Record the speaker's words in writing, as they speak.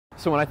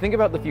So when I think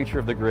about the future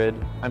of the grid,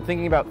 I'm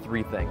thinking about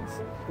three things.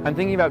 I'm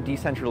thinking about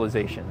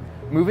decentralization,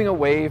 moving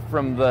away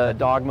from the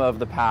dogma of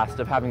the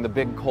past of having the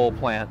big coal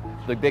plant,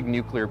 the big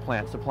nuclear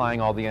plant supplying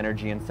all the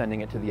energy and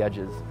sending it to the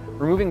edges.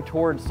 We're moving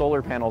towards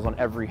solar panels on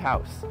every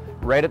house,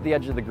 right at the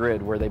edge of the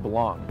grid where they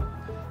belong.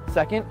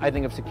 Second, I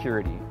think of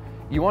security.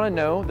 You want to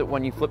know that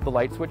when you flip the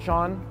light switch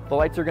on, the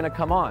lights are going to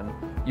come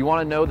on. You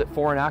want to know that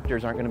foreign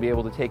actors aren't going to be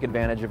able to take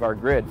advantage of our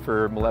grid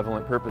for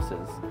malevolent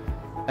purposes.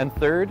 And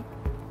third,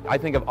 I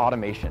think of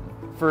automation.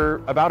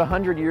 For about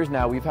 100 years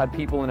now, we've had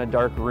people in a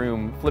dark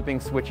room flipping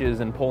switches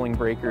and pulling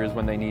breakers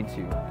when they need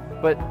to.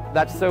 But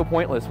that's so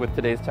pointless with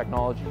today's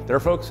technology. There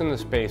are folks in the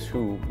space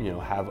who,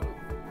 have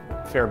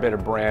a fair bit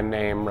of brand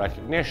name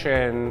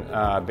recognition,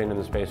 been in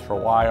the space for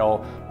a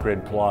while,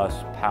 Grid Plus,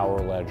 Power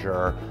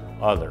Ledger,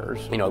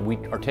 others. We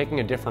are taking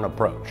a different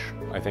approach.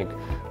 I think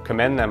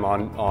commend them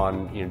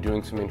on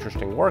doing some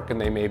interesting work, and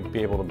they may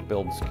be able to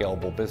build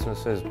scalable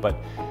businesses, but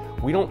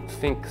we don't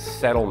think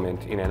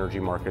settlement in energy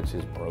markets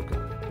is broken.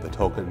 The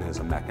token is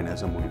a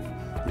mechanism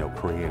we've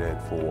created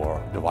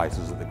for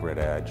devices at the grid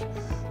edge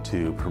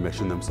to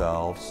permission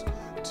themselves,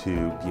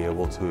 to be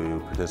able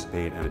to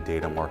participate in a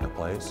data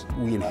marketplace.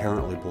 We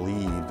inherently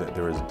believe that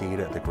there is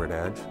data at the grid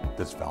edge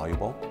that's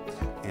valuable,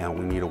 and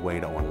we need a way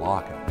to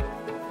unlock it.